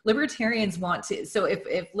libertarians. Libertarians want to, so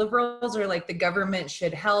if liberals are like the government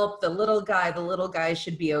should help the little guy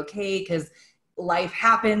should be okay because life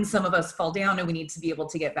happens, some of us fall down and we need to be able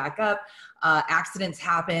to get back up. Accidents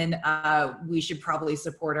happen, we should probably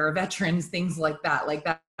support our veterans, things like that. Like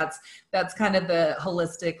that's kind of the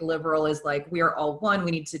holistic liberal is like, we are all one, we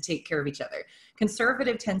need to take care of each other.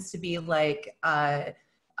 Conservative tends to be like,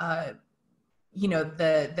 you know,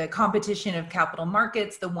 the competition of capital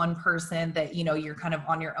markets, the one person that, you know, you're kind of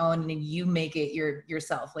on your own and you make it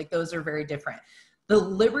yourself. Like those are very different. The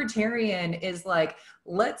libertarian is like,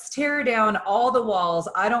 let's tear down all the walls.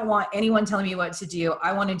 I don't want anyone telling me what to do.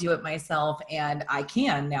 I want to do it myself, and I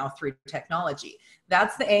can now through technology.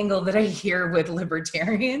 That's the angle that I hear with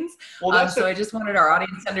libertarians. Well, so I just wanted our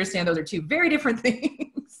audience to understand those are two very different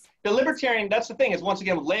things. The libertarian, that's the thing, is once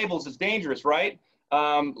again, with labels is dangerous, right?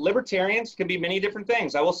 Libertarians can be many different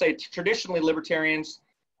things. I will say traditionally libertarians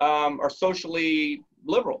are socially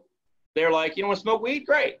liberal. They're like, you know, want to smoke weed?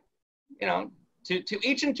 Great. You know, to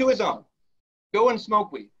each and to his own. Go and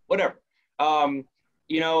smoke weed, whatever.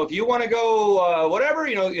 You know, if you want to go, whatever,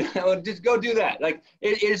 you know, just go do that. Like,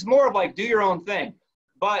 it is more of like, do your own thing.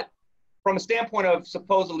 But from a standpoint of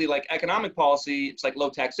supposedly like economic policy, it's like low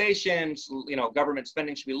taxation, you know, government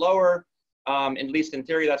spending should be lower. At least in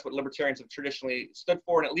theory, that's what libertarians have traditionally stood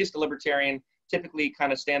for. And at least a libertarian typically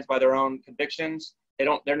kind of stands by their own convictions.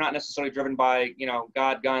 They're not necessarily driven by, you know,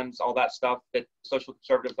 God, guns, all that stuff that social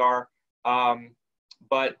conservatives are.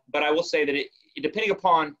 But I will say that depending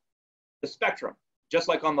upon the spectrum, just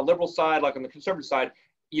like on the liberal side, like on the conservative side,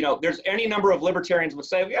 you know, there's any number of libertarians would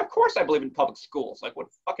say, yeah, of course I believe in public schools. Like, what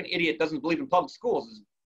fucking idiot doesn't believe in public schools? It's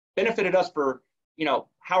benefited us for, you know,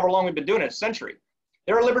 however long we've been doing it, a century.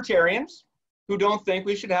 There are libertarians who don't think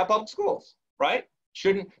we should have public schools, right?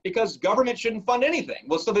 Because government shouldn't fund anything.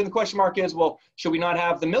 Well, so then the question mark is, well, should we not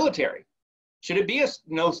have the military? Should it be a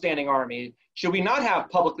no standing army? Should we not have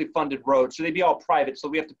publicly funded roads? Should they be all private? So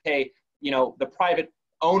we have to pay, you know, the private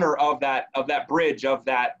owner of that bridge, of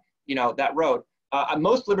that, you know, that road.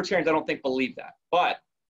 Most libertarians, I don't think, believe that. But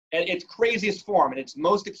at its craziest form, in its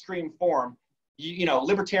most extreme form, you know,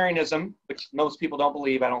 libertarianism, which most people don't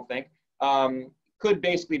believe, I don't think, could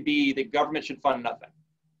basically be that government should fund nothing.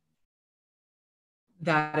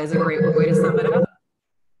 That is a great way to sum it up.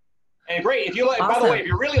 And great, if you like, Awesome. by the way, if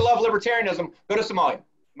you really love libertarianism, go to Somalia.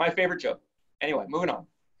 My favorite joke. Anyway, moving on.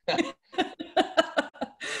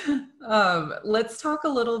 Let's talk a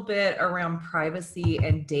little bit around privacy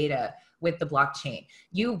and data with the blockchain.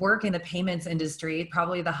 You work in the payments industry,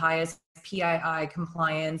 probably the highest PII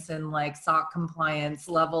compliance and like SOC compliance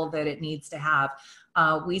level that it needs to have.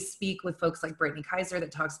 We speak with folks like Brittany Kaiser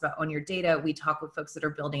that talks about own your data. We talk with folks that are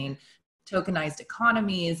building tokenized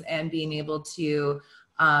economies and being able to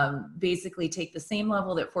basically take the same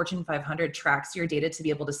level that Fortune 500 tracks your data to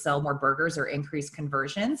be able to sell more burgers or increase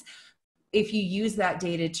conversions. If you use that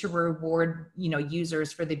data to reward,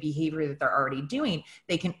 users for the behavior that they're already doing,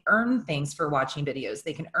 they can earn things for watching videos.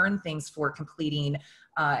 They can earn things for completing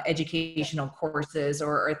educational courses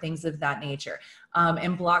or things of that nature.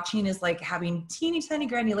 And blockchain is like having teeny tiny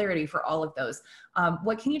granularity for all of those.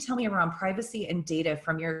 What can you tell me around privacy and data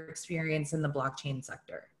from your experience in the blockchain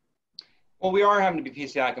sector? Well, we are having to be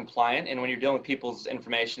PCI compliant, and when you're dealing with people's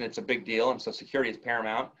information, it's a big deal, and so security is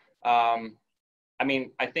paramount. I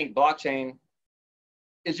think blockchain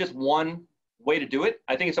is just one way to do it.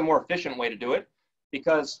 I think it's a more efficient way to do it,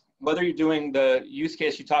 because whether you're doing the use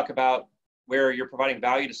case you talk about where you're providing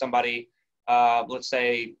value to somebody, let's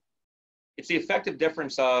say it's the effective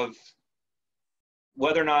difference of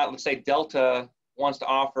whether or not, let's say Delta wants to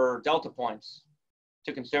offer Delta points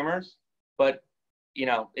to consumers, but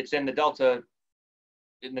it's in the Delta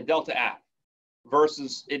app,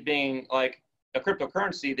 versus it being like a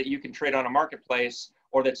cryptocurrency that you can trade on a marketplace,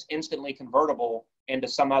 or that's instantly convertible into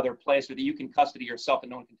some other place, or that you can custody yourself and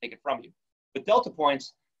no one can take it from you. With Delta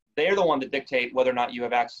points, they're the one that dictate whether or not you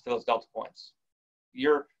have access to those Delta points.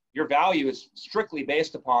 Your value is strictly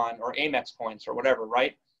based upon, or Amex points or whatever,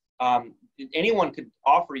 right? Anyone could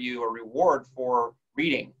offer you a reward for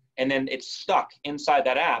reading, and then it's stuck inside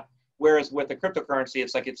that app. Whereas with a cryptocurrency,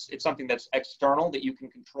 it's like it's something that's external that you can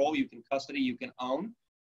control, you can custody, you can own.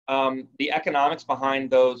 The economics behind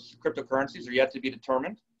those cryptocurrencies are yet to be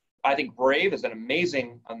determined. I think Brave is an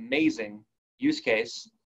amazing, amazing use case.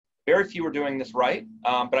 Very few are doing this right,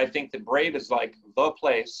 but I think that Brave is like the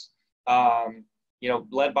place,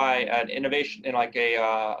 led by an innovation and like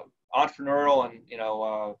a entrepreneurial and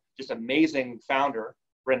just amazing founder,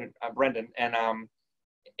 Brendan,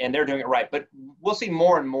 and they're doing it right. But we'll see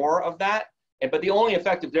more and more of that. But the only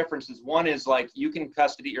effective difference is, one is like you can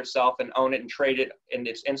custody it yourself and own it and trade it, and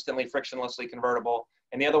it's instantly frictionlessly convertible.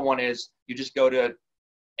 And the other one is you just go to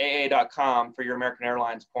AA.com for your American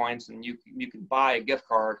Airlines points, and you can buy a gift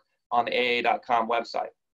card on the AA.com website.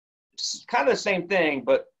 It's kind of the same thing,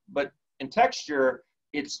 but in texture,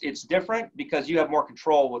 it's different because you have more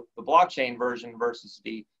control with the blockchain version versus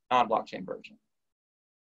the non-blockchain version.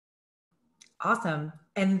 Awesome.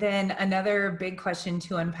 And then another big question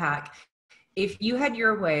to unpack. If you had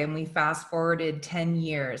your way and we fast forwarded 10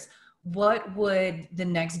 years, what would the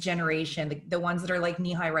next generation, the ones that are like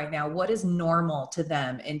knee high right now, what is normal to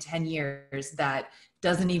them in 10 years that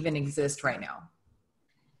doesn't even exist right now?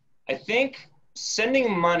 I think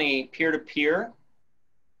sending money peer-to-peer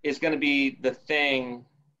is going to be the thing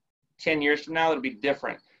 10 years from now. It'll be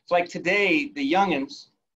different. It's like today, the youngins,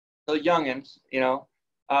 because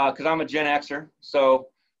I'm a Gen Xer, so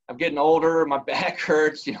I'm getting older, my back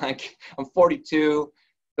hurts, I'm 42,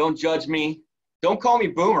 don't judge me. Don't call me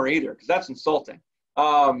boomer either, because that's insulting.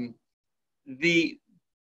 I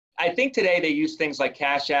think today they use things like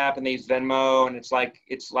Cash App and they use Venmo, and it's like,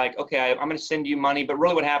 okay, I'm gonna send you money, but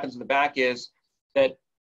really what happens in the back is that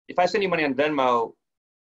if I send you money on Venmo,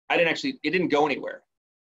 it didn't go anywhere.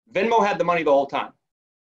 Venmo had the money the whole time.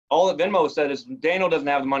 All that Venmo said is Daniel doesn't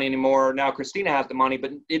have the money anymore. Now Christina has the money,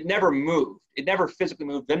 but it never moved. It never physically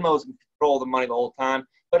moved. Venmo's in control of the money the whole time.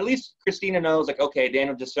 But at least Christina knows, like, okay,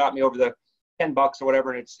 Daniel just shot me over the $10 or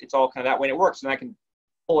whatever, and it's all kind of that way. And it works, and I can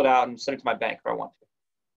pull it out and send it to my bank if I want to.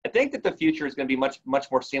 I think that the future is going to be much,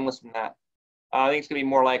 much more seamless than that. I think it's going to be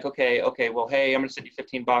more like, okay, well, hey, I'm going to send you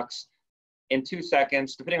 $15 in 2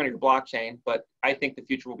 seconds, depending on your blockchain. But I think the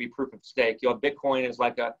future will be proof of stake. Bitcoin is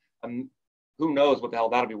like who knows what the hell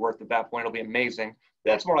that'll be worth at that point. It'll be amazing.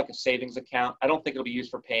 That's more like a savings account. I don't think it'll be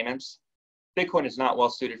used for payments. Bitcoin is not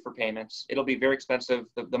well suited for payments. It'll be very expensive.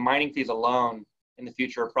 The mining fees alone in the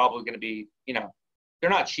future are probably going to be, they're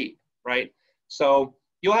not cheap, right? So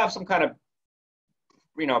you'll have some kind of,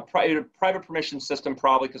 private permission system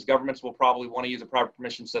probably, because governments will probably want to use a private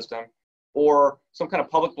permission system, or some kind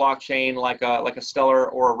of public blockchain like a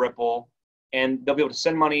Stellar or a Ripple, and they'll be able to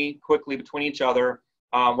send money quickly between each other.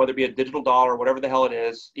 Whether it be a digital dollar, whatever the hell it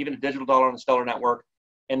is, even a digital dollar on the Stellar network,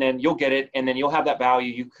 and then you'll get it, and then you'll have that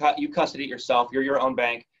value. You custody it yourself. You're your own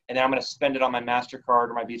bank, and then I'm going to spend it on my MasterCard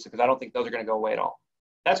or my Visa because I don't think those are going to go away at all.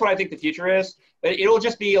 That's what I think the future is. But it'll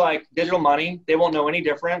just be like digital money. They won't know any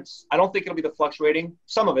difference. I don't think it'll be the fluctuating,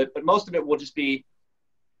 some of it, but most of it will just be,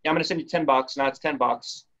 I'm going to send you $10. Now it's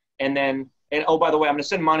 $10. And then, oh, by the way, I'm going to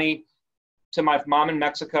send money to my mom in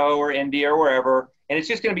Mexico or India or wherever. And it's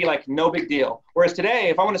just going to be like no big deal. Whereas today,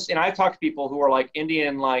 if I want to, and I've talked to people who are like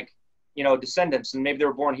Indian, like, you know, descendants, and maybe they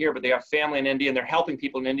were born here, but they have family in India and they're helping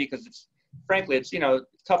people in India because it's, frankly, it's, you know,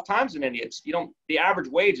 tough times in India. It's, you don't, the average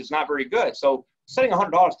wage is not very good. So sending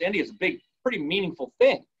 $100 to India is a big, pretty meaningful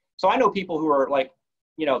thing. So I know people who are like,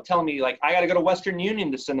 you know, telling me like, I got to go to Western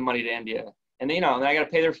Union to send the money to India. And you know, and I got to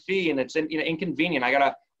pay their fee, and it's, you know, inconvenient. I got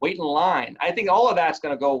to wait in line. I think all of that's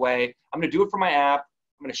going to go away. I'm going to do it from my app.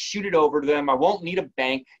 I'm going to shoot it over to them. I won't need a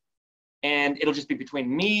bank, and it'll just be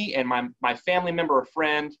between me and my family member or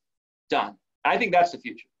friend. Done. I think that's the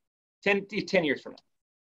future. 10 years from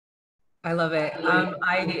now. I love it.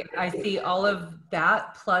 I see all of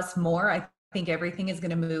that plus more. I think everything is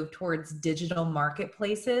going to move towards digital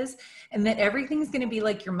marketplaces, and that everything's going to be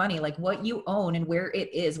like your money, like what you own and where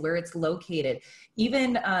it is, where it's located.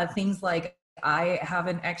 Even things like I have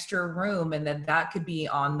an extra room, and then that could be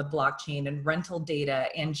on the blockchain, and rental data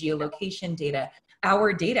and geolocation data.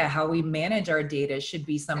 Our data, how we manage our data should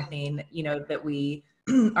be something, you know, that we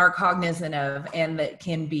are cognizant of and that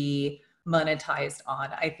can be monetized on.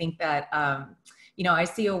 I think that, you know, I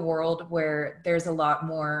see a world where there's a lot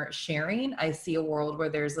more sharing. I see a world where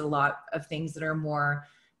there's a lot of things that are more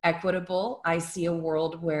equitable. I see a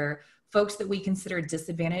world where folks that we consider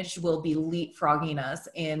disadvantaged will be leapfrogging us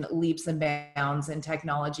in leaps and bounds in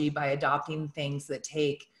technology by adopting things that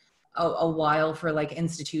take a while for like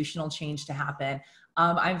institutional change to happen.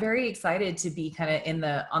 I'm very excited to be kind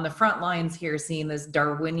of on the front lines here, seeing this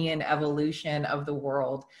Darwinian evolution of the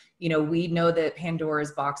world. You know, we know that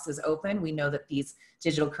Pandora's box is open. We know that these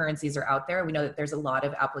digital currencies are out there. We know that there's a lot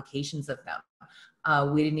of applications of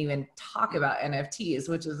them. We didn't even talk about NFTs,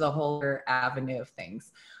 which is a whole other avenue of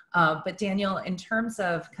things. But Daniel, in terms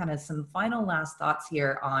of kind of some final last thoughts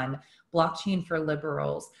here on blockchain for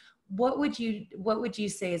liberals, what would you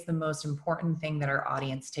say is the most important thing that our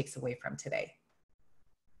audience takes away from today?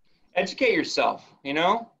 Educate yourself, you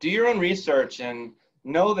know, do your own research and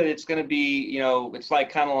know that it's going to be, you know, it's like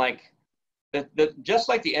kind of like just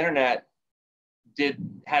like the internet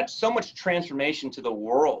had so much transformation to the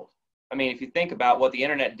world. I mean, if you think about what the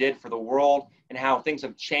internet did for the world and how things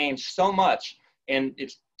have changed so much, and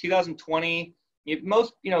it's 2020,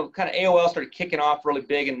 most, you know, kind of AOL started kicking off really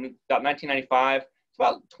big in about 1995. It's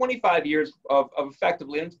about 25 years of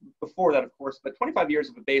effectively, and before that, of course, but 25 years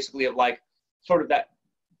of basically of like sort of that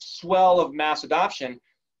swell of mass adoption.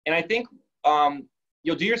 And I think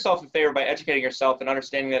you'll do yourself a favor by educating yourself and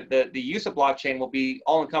understanding that the use of blockchain will be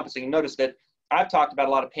all encompassing. And notice that I've talked about a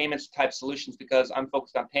lot of payments type solutions because I'm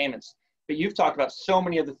focused on payments, but you've talked about so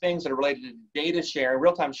many of the things that are related to data sharing,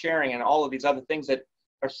 real-time sharing, and all of these other things that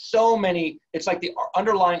are so many. It's like the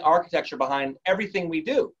underlying architecture behind everything we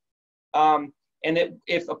do. And that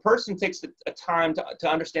if a person takes a time to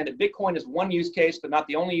understand that Bitcoin is one use case, but not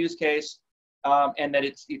the only use case, and that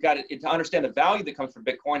you've got to understand the value that comes from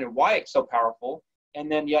Bitcoin and why it's so powerful. And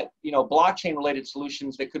then yet, you know, blockchain related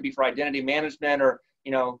solutions that could be for identity management or,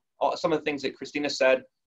 you know, some of the things that Christina said.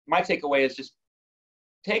 My takeaway is just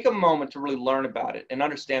take a moment to really learn about it and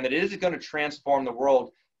understand that it is going to transform the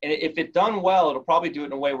world. And if it's done well, it'll probably do it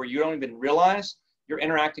in a way where you don't even realize you're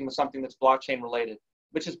interacting with something that's blockchain related,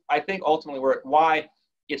 which is, I think, ultimately why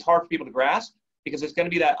it's hard for people to grasp, because it's going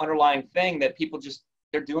to be that underlying thing that people just,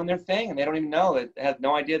 they're doing their thing and they don't even know, that they have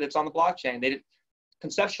no idea that it's on the blockchain. They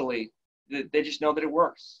conceptually, they just know that it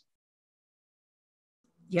works.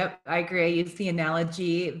 Yep, I agree. I use the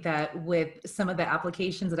analogy that with some of the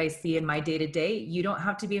applications that I see in my day-to-day, you don't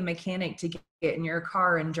have to be a mechanic to get in your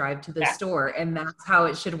car and drive to the store. And that's how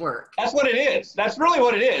it should work. That's what it is. That's really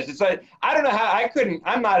what it is. It's like, I don't know how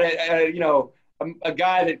I'm not a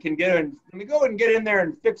guy that can get in, let me go and get in there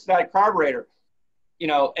and fix that carburetor. You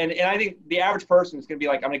know, and I think the average person is going to be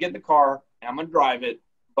like, I'm going to get in the car and I'm going to drive it.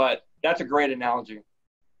 But that's a great analogy.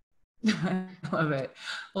 I love it.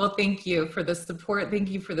 Well, thank you for the support. Thank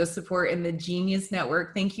you for the support in the Genius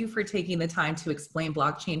Network. Thank you for taking the time to explain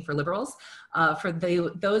blockchain for liberals. For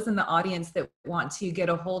those in the audience that want to get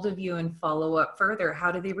a hold of you and follow up further,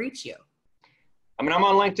 how do they reach you? I mean, I'm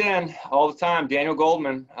on LinkedIn all the time, Daniel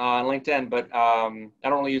Goldman on LinkedIn, but I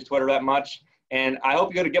don't really use Twitter that much. And I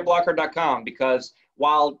hope you go to getblocker.com, because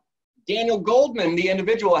while Daniel Goldman, the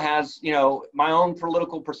individual, has, you know, my own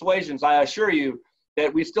political persuasions, I assure you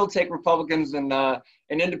that we still take Republicans and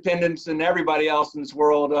independents and everybody else in this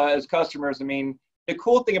world as customers. I mean, the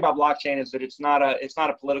cool thing about blockchain is that it's not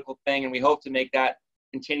a political thing, and we hope to make that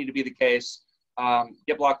continue to be the case.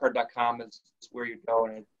 Getblockcard.com is where you go,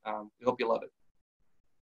 and we hope you love it.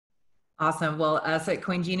 Awesome. Well, us at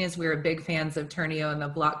CoinGenius, we're big fans of Turnio and the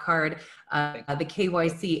block card, the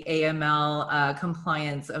KYC AML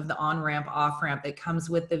compliance of the on-ramp, off-ramp that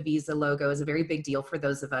comes with the Visa logo is a very big deal for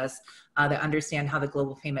those of us that understand how the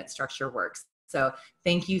global payment structure works. So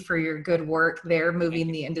thank you for your good work there,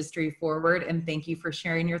 moving the industry forward, and thank you for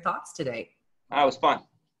sharing your thoughts today. That was fun.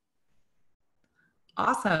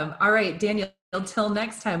 Awesome. All right, Daniel, till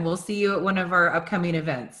next time, we'll see you at one of our upcoming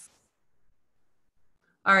events.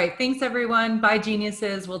 All right, thanks everyone. Bye,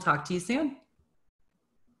 geniuses. We'll talk to you soon.